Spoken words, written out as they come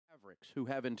mavericks who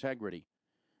have integrity,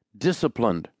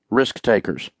 disciplined risk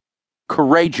takers,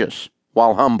 courageous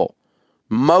while humble,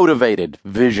 motivated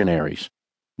visionaries,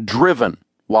 driven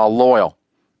while loyal,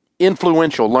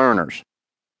 influential learners.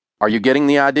 Are you getting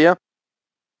the idea?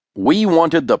 We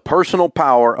wanted the personal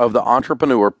power of the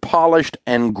entrepreneur polished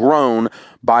and grown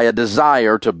by a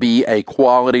desire to be a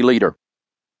quality leader.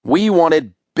 We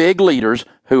wanted big leaders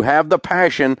who have the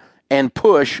passion and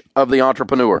push of the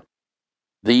entrepreneur.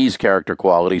 These character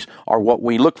qualities are what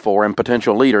we look for in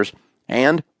potential leaders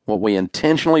and what we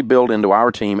intentionally build into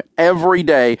our team every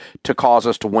day to cause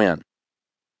us to win.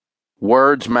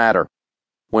 Words matter.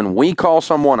 When we call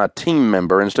someone a team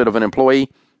member instead of an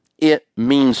employee, it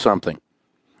means something.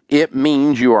 It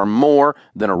means you are more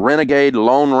than a renegade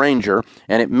Lone Ranger,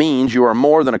 and it means you are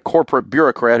more than a corporate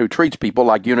bureaucrat who treats people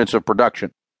like units of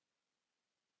production.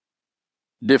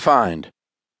 Defined.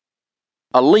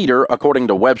 A leader, according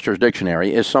to Webster's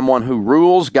dictionary, is someone who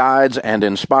rules, guides, and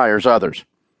inspires others.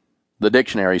 The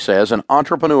dictionary says an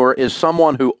entrepreneur is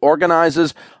someone who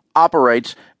organizes,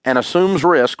 operates, and assumes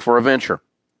risk for a venture.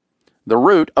 The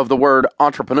root of the word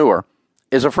entrepreneur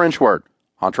is a French word,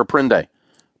 entreprendre,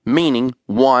 meaning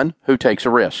one who takes a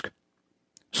risk.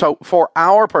 So, for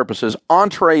our purposes,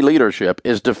 entreleadership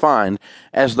is defined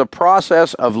as the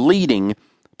process of leading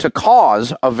to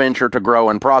cause a venture to grow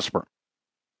and prosper.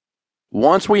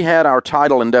 Once we had our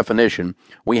title and definition,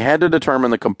 we had to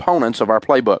determine the components of our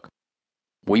playbook.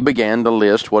 We began to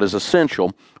list what is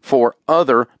essential for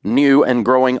other new and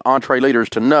growing entreleaders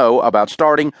to know about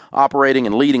starting, operating,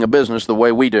 and leading a business the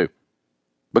way we do.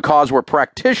 Because we're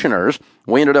practitioners,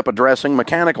 we ended up addressing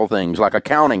mechanical things like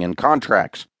accounting and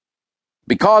contracts.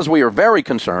 Because we are very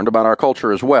concerned about our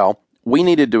culture as well, we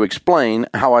needed to explain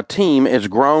how a team is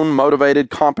grown, motivated,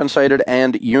 compensated,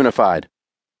 and unified.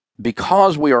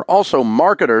 Because we are also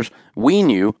marketers, we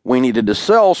knew we needed to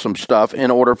sell some stuff in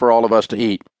order for all of us to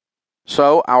eat.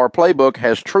 So our playbook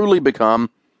has truly become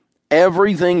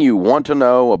everything you want to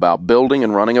know about building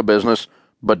and running a business,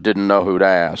 but didn't know who to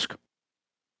ask.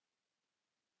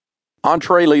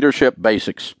 Entreleadership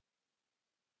basics.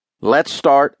 Let's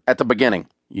start at the beginning.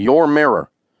 Your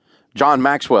mirror. John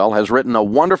Maxwell has written a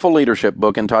wonderful leadership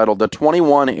book entitled The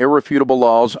 21 Irrefutable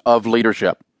Laws of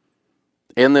Leadership.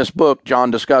 In this book, John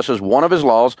discusses one of his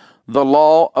laws, the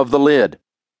law of the lid.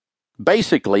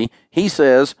 Basically, he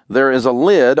says there is a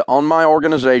lid on my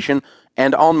organization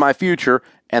and on my future,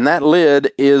 and that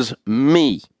lid is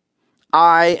me.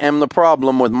 I am the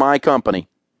problem with my company,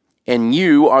 and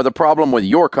you are the problem with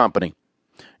your company.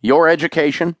 Your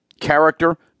education,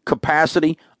 character,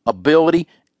 capacity, ability,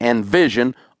 and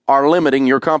vision are limiting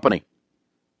your company.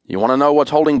 You want to know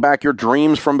what's holding back your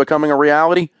dreams from becoming a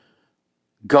reality?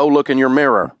 Go look in your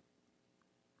mirror.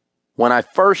 When I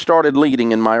first started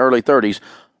leading in my early 30s,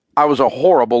 I was a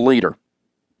horrible leader.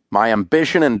 My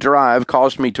ambition and drive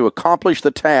caused me to accomplish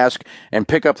the task and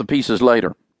pick up the pieces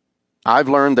later. I've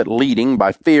learned that leading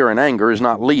by fear and anger is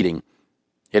not leading.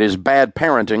 It is bad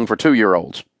parenting for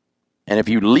 2-year-olds. And if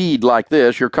you lead like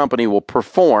this, your company will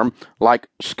perform like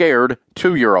scared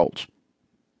 2-year-olds.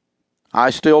 I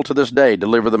still to this day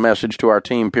deliver the message to our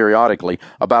team periodically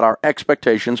about our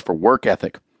expectations for work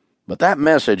ethic. But that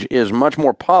message is much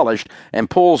more polished and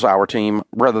pulls our team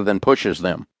rather than pushes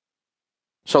them.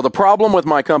 So the problem with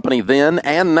my company then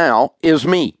and now is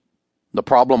me. The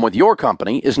problem with your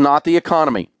company is not the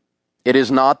economy. It is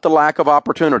not the lack of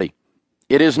opportunity.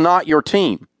 It is not your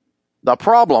team. The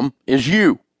problem is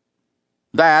you.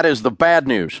 That is the bad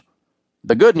news.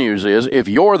 The good news is if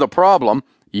you're the problem,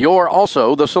 you're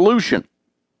also the solution.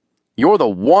 You're the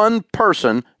one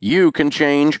person you can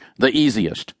change the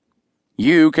easiest.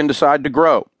 You can decide to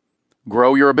grow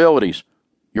your abilities,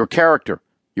 your character,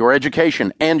 your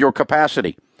education, and your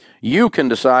capacity. You can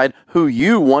decide who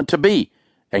you want to be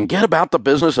and get about the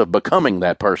business of becoming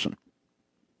that person.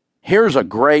 Here's a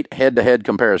great head-to-head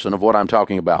comparison of what I'm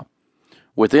talking about.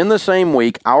 Within the same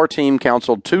week, our team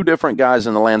counseled 2 different guys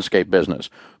in the landscape business,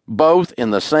 both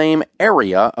in the same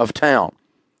area of town.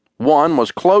 One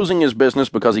was closing his business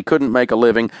because he couldn't make a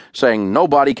living, saying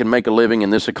nobody can make a living in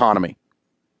this economy.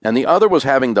 And the other was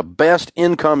having the best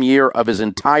income year of his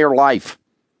entire life.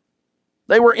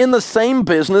 They were in the same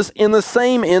business in the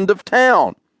same end of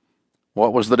town.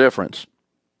 What was the difference?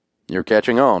 You're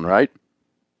catching on, right?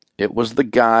 It was the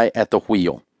guy at the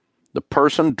wheel. The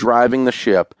person driving the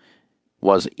ship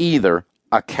was either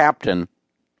a captain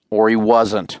or he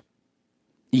wasn't.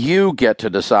 You get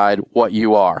to decide what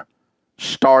you are.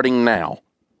 Starting now.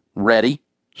 Ready,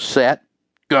 set,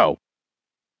 go.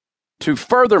 To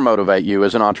further motivate you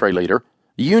as an entreleader,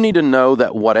 you need to know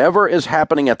that whatever is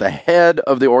happening at the head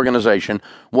of the organization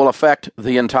will affect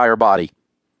the entire body.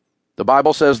 The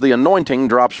Bible says the anointing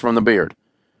drops from the beard.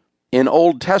 In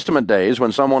Old Testament days,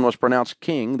 when someone was pronounced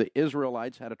king, the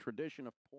Israelites had a tradition of